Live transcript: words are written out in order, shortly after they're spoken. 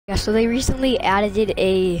Yeah, so they recently added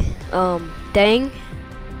a thing.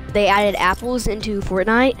 They added apples into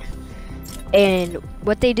Fortnite, and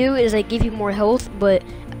what they do is they give you more health, but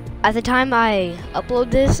at the time I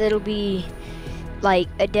upload this, it'll be like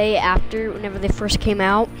a day after whenever they first came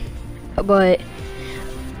out. But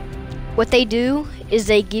what they do is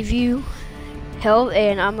they give you health,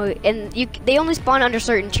 and they only spawn under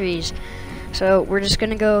certain trees. So we're just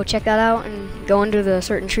gonna go check that out and go under the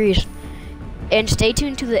certain trees. And stay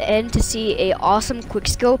tuned to the end to see a awesome quick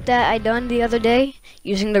scope that I done the other day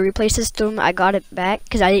using the replay system. I got it back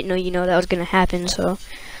because I didn't know that was gonna happen. So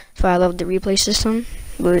I love the replay system.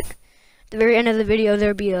 But at the very end of the video,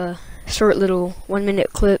 there'll be a short little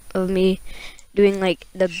 1-minute clip of me doing like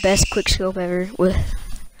the best quick scope ever with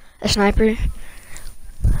a sniper.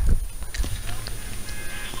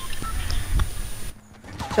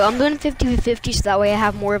 So I'm doing 50-50 so that way I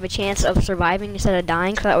have more of a chance of surviving instead of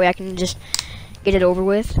dying, so that way I can just get it over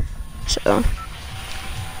with. So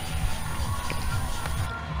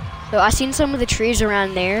I seen some of the trees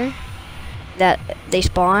around there that they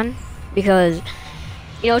spawn because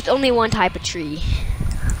it's only one type of tree,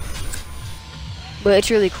 but it's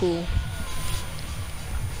really cool.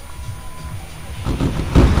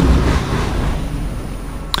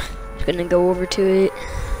 Just gonna go over to it.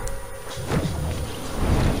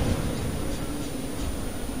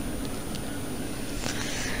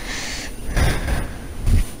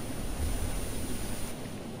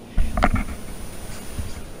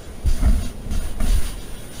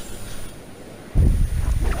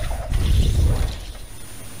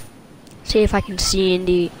 See if I can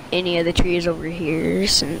see any of the trees over here.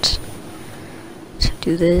 Let's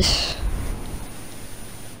do this.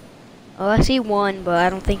 Oh, I see one, but I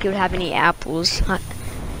don't think it would have any apples.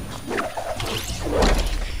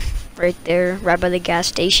 Right there, right by the gas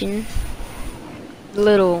station. The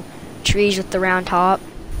little trees with the round top.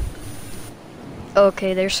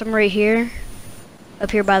 Okay, there's some right here.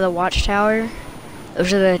 Up here by the watchtower.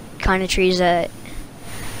 Those are the kind of trees that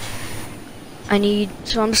I need.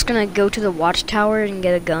 So I'm just gonna go to the watchtower and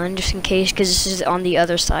get a gun just in case, because this is on the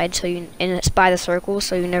other side, and it's by the circle,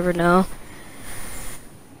 so you never know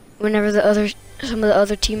whenever some of the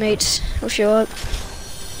other teammates will show up.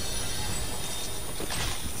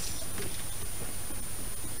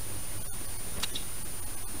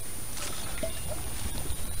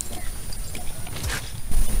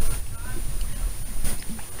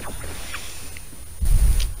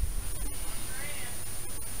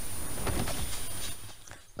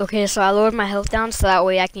 Okay, so I lowered my health down so that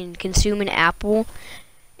way I can consume an apple,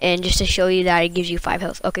 and just to show you that it gives you 5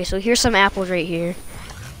 health. Okay, so here's some apples right here.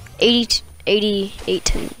 88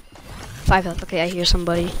 to 5 health. Okay, I hear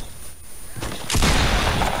somebody.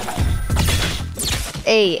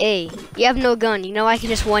 Hey, you have no gun. I can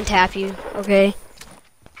just one-tap you, okay?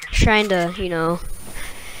 Trying to,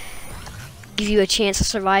 give you a chance of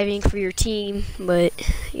surviving for your team, but,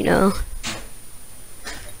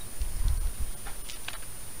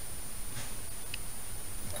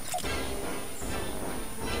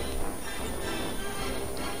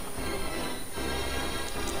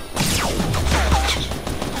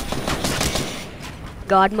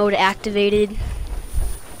 God mode activated.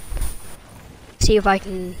 See if I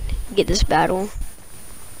can get this battle.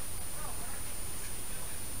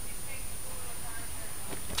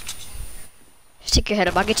 Stick your head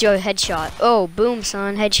up, I'll get you a headshot. Oh, boom,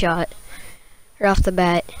 son, headshot. Right off the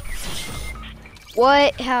bat.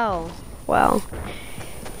 What? How? Wow.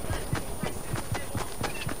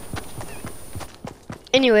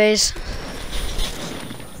 Anyways.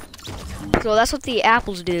 So that's what the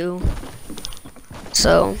apples do.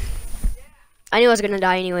 So, I knew I was gonna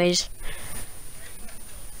die anyways.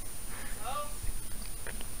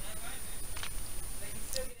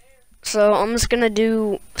 So, I'm just gonna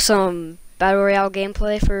do some Battle Royale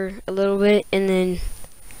gameplay for a little bit, and then,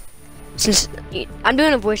 since I'm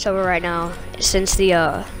doing a voiceover right now, since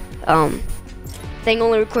the, thing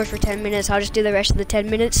only records for 10 minutes, I'll just do the rest of the 10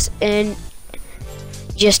 minutes, and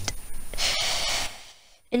just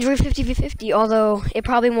enjoy 50-50, although it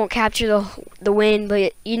probably won't capture the win,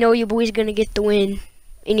 but your boy's gonna get the win.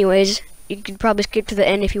 Anyways, you could probably skip to the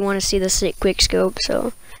end if you want to see the sick quick scope.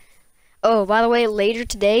 So, oh, by the way, later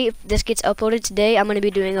today, if this gets uploaded today, I'm gonna be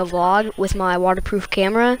doing a vlog with my waterproof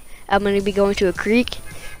camera. I'm gonna be going to a creek,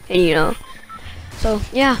 and so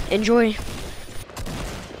yeah, enjoy.